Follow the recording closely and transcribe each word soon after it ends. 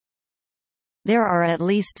There are at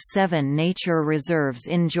least 7 nature reserves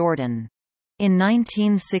in Jordan. In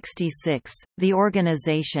 1966, the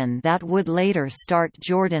organization that would later start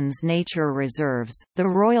Jordan's nature reserves, the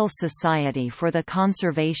Royal Society for the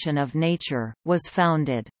Conservation of Nature, was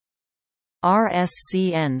founded.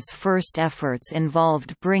 RSCN's first efforts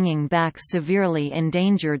involved bringing back severely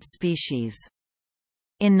endangered species.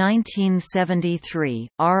 In 1973,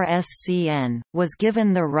 RSCN was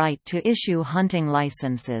given the right to issue hunting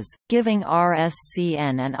licenses, giving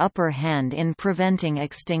RSCN an upper hand in preventing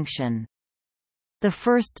extinction. The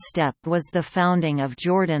first step was the founding of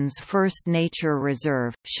Jordan's first nature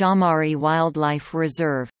reserve, Shaumari Wildlife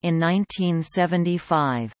Reserve, in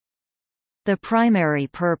 1975. The primary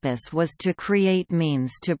purpose was to create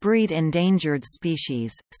means to breed endangered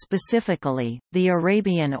species, specifically, the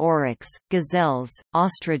Arabian oryx, gazelles,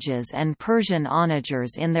 ostriches and Persian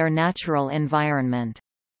onagers in their natural environment.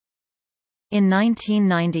 In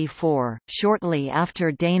 1994, shortly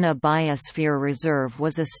after Dana Biosphere Reserve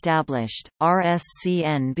was established,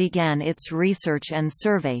 RSCN began its research and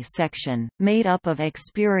survey section, made up of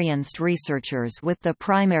experienced researchers with the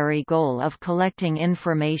primary goal of collecting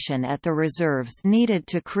information at the reserves needed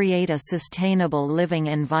to create a sustainable living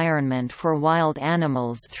environment for wild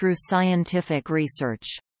animals through scientific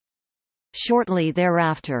research. Shortly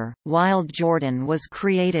thereafter, Wild Jordan was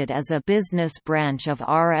created as a business branch of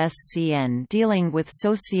RSCN dealing with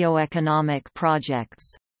socio-economic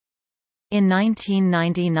projects. In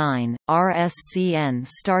 1999, RSCN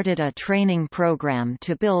started a training program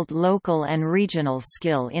to build local and regional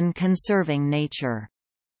skill in conserving nature.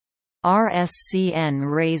 RSCN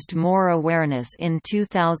raised more awareness in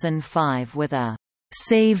 2005 with a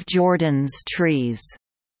 "Save Jordan's Trees"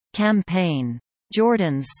 campaign.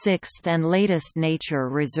 Jordan's sixth and latest nature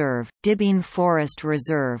reserve, Dibeen Forest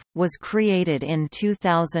Reserve, was created in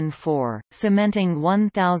 2004, cementing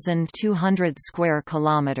 1,200 square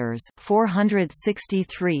kilometers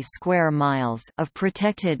 (463 square miles) of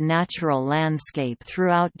protected natural landscape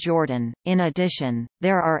throughout Jordan. In addition,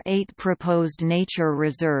 there are 8 proposed nature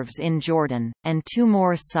reserves in Jordan, and 2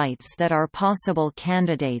 more sites that are possible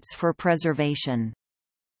candidates for preservation.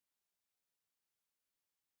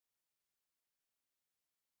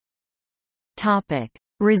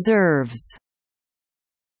 Reserves.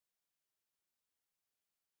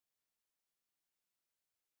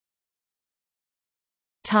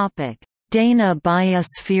 Dana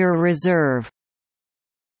Biosphere Reserve.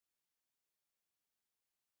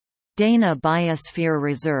 Dana Biosphere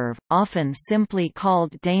Reserve, often simply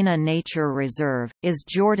called Dana Nature Reserve, is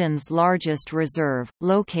Jordan's largest reserve,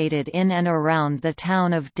 located in and around the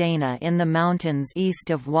town of Dana in the mountains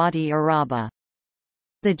east of Wadi Araba.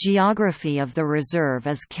 The geography of the reserve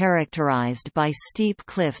is characterized by steep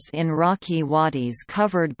cliffs in rocky wadis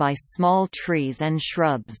covered by small trees and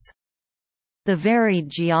shrubs. The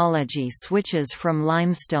varied geology switches from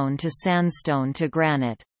limestone to sandstone to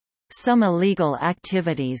granite. Some illegal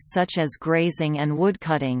activities such as grazing and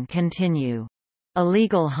woodcutting continue.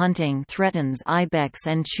 Illegal hunting threatens ibex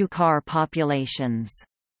and chukar populations.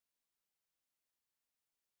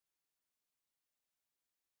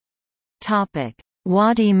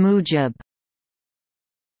 Wadi Mujib.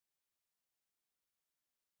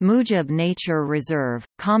 Mujib Nature Reserve,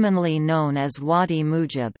 commonly known as Wadi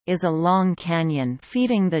Mujib, is a long canyon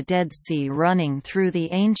feeding the Dead Sea running through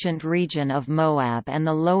the ancient region of Moab and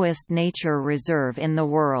the lowest nature reserve in the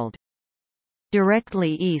world.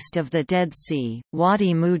 Directly east of the Dead Sea,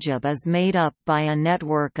 Wadi Mujib is made up by a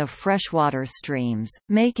network of freshwater streams,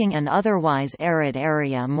 making an otherwise arid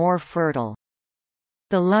area more fertile.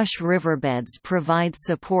 The lush riverbeds provide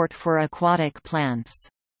support for aquatic plants.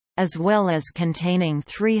 As well as containing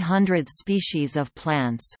 300 species of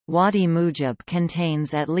plants, Wadi Mujib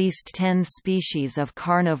contains at least 10 species of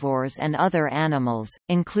carnivores and other animals,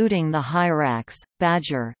 including the hyrax,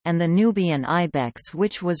 badger, and the Nubian ibex,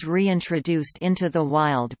 which was reintroduced into the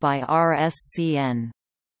wild by RSCN.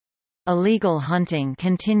 Illegal hunting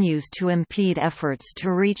continues to impede efforts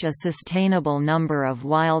to reach a sustainable number of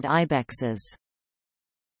wild ibexes.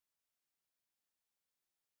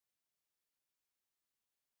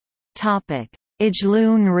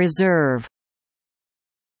 Ajloun Reserve.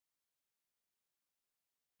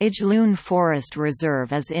 Ajloun Forest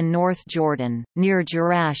Reserve is in North Jordan, near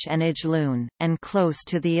Jerash and Ajloun, and close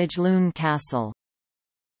to the Ajloun Castle.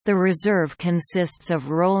 The reserve consists of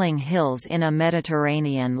rolling hills in a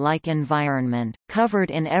Mediterranean-like environment, covered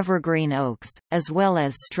in evergreen oaks, as well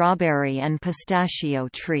as strawberry and pistachio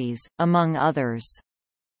trees, among others.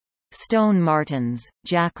 Stone martens,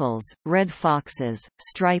 jackals, red foxes,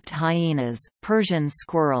 striped hyenas, Persian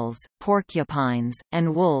squirrels, porcupines,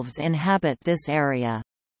 and wolves inhabit this area.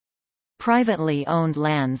 Privately owned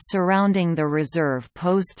lands surrounding the reserve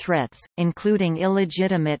pose threats, including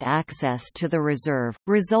illegitimate access to the reserve,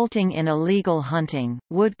 resulting in illegal hunting,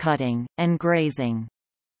 woodcutting, and grazing.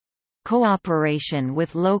 Cooperation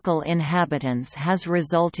with local inhabitants has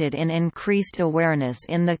resulted in increased awareness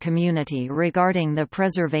in the community regarding the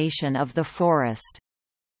preservation of the forest.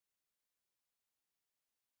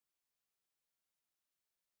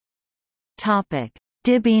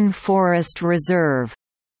 Dibeen Forest Reserve.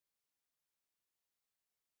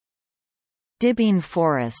 Dibeen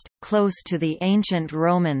Forest, close to the ancient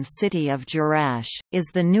Roman city of Jerash, is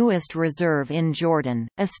the newest reserve in Jordan,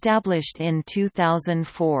 established in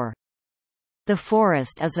 2004. The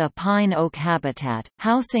forest is a pine-oak habitat,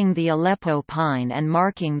 housing the Aleppo pine and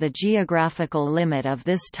marking the geographical limit of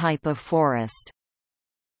this type of forest.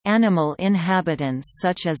 Animal inhabitants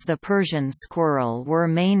such as the Persian squirrel were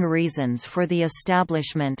main reasons for the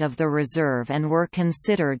establishment of the reserve and were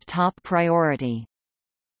considered top priority.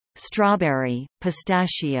 Strawberry,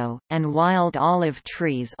 pistachio, and wild olive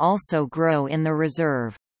trees also grow in the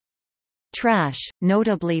reserve. Trash,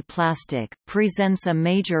 notably plastic, presents a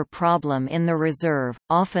major problem in the reserve,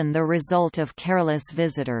 often the result of careless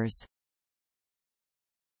visitors.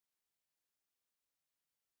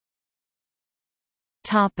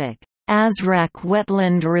 Azraq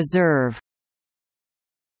Wetland Reserve.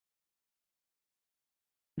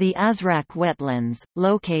 The Azraq Wetlands,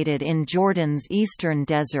 located in Jordan's eastern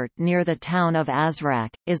desert near the town of Azraq,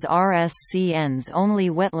 is RSCN's only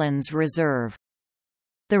wetlands reserve.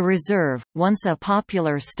 The reserve, once a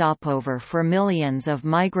popular stopover for millions of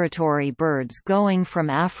migratory birds going from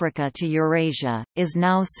Africa to Eurasia, is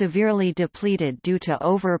now severely depleted due to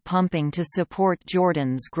over-pumping to support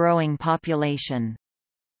Jordan's growing population.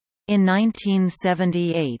 In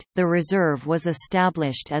 1978, the reserve was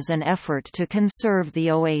established as an effort to conserve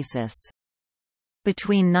the oasis.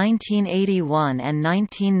 Between 1981 and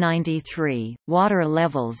 1993, water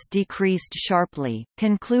levels decreased sharply,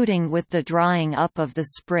 concluding with the drying up of the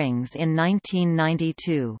springs in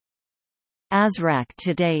 1992. Azraq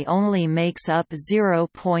today only makes up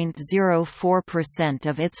 0.04%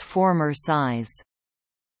 of its former size.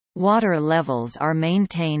 Water levels are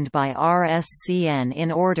maintained by RSCN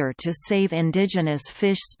in order to save indigenous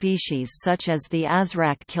fish species such as the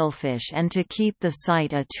Azraq killfish and to keep the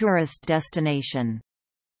site a tourist destination.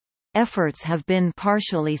 Efforts have been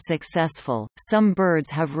partially successful, some birds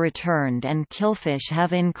have returned and killfish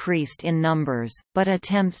have increased in numbers, but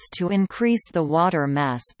attempts to increase the water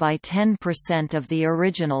mass by 10% of the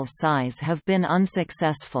original size have been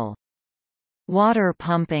unsuccessful. Water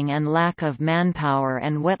pumping and lack of manpower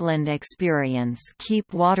and wetland experience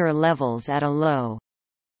keep water levels at a low.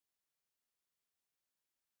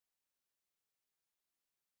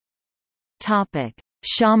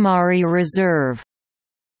 Shaumari Reserve.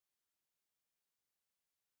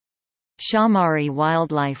 Shaumari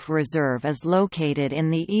Wildlife Reserve is located in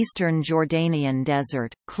the eastern Jordanian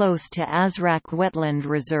desert, close to Azraq Wetland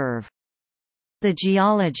Reserve. The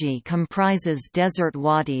geology comprises desert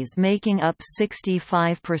wadis making up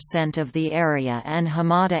 65% of the area and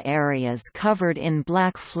hamada areas covered in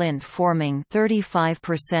black flint forming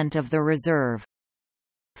 35% of the reserve.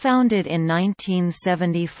 Founded in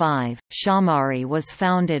 1975, Shaumari was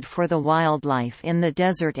founded for the wildlife in the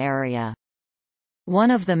desert area. One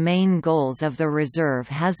of the main goals of the reserve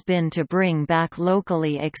has been to bring back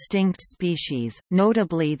locally extinct species,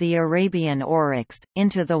 notably the Arabian oryx,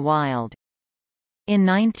 into the wild. In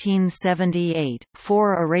 1978,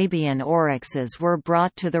 4 Arabian oryxes were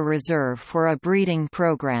brought to the reserve for a breeding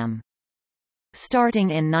program.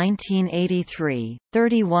 Starting in 1983,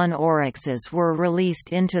 31 oryxes were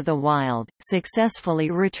released into the wild,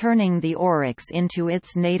 successfully returning the oryx into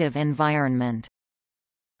its native environment.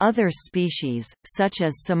 Other species, such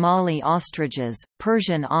as Somali ostriches,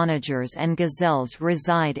 Persian onagers and gazelles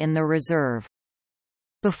reside in the reserve.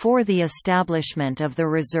 Before the establishment of the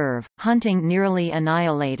reserve, hunting nearly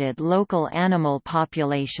annihilated local animal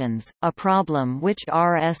populations, a problem which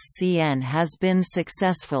RSCN has been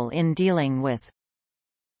successful in dealing with.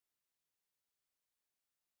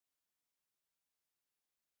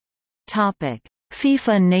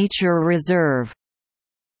 Fifa Nature Reserve.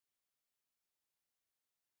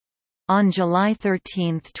 On July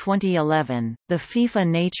 13, 2011, the Fifa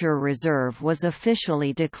Nature Reserve was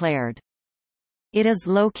officially declared. It is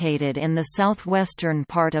located in the southwestern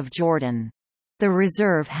part of Jordan. The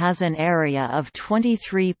reserve has an area of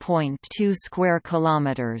 23.2 square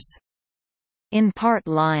kilometers. In part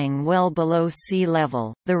lying well below sea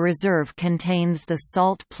level, the reserve contains the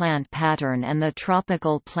salt plant pattern and the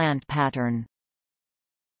tropical plant pattern.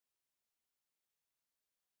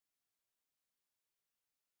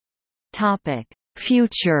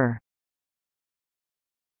 Future.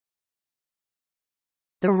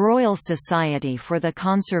 The Royal Society for the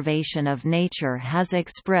Conservation of Nature has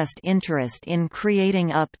expressed interest in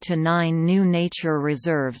creating up to 9 new nature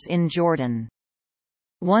reserves in Jordan.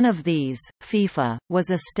 One of these, Fifa,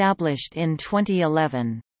 was established in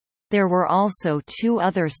 2011. There were also 2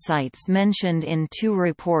 other sites mentioned in 2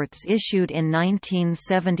 reports issued in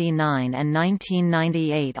 1979 and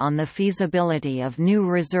 1998 on the feasibility of new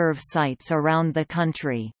reserve sites around the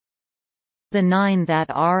country. The 9 that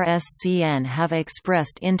RSCN have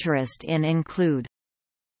expressed interest in include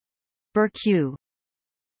Berkew,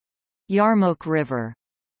 Yarmouk River,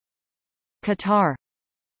 Qatar,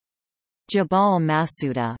 Jabal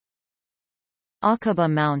Masuda, Aqaba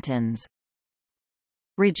Mountains,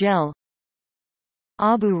 Rijel,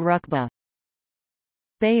 Abu Rukba,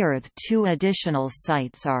 Bayerth. 2 additional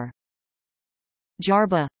sites are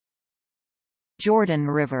Jarba, Jordan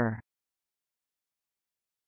River.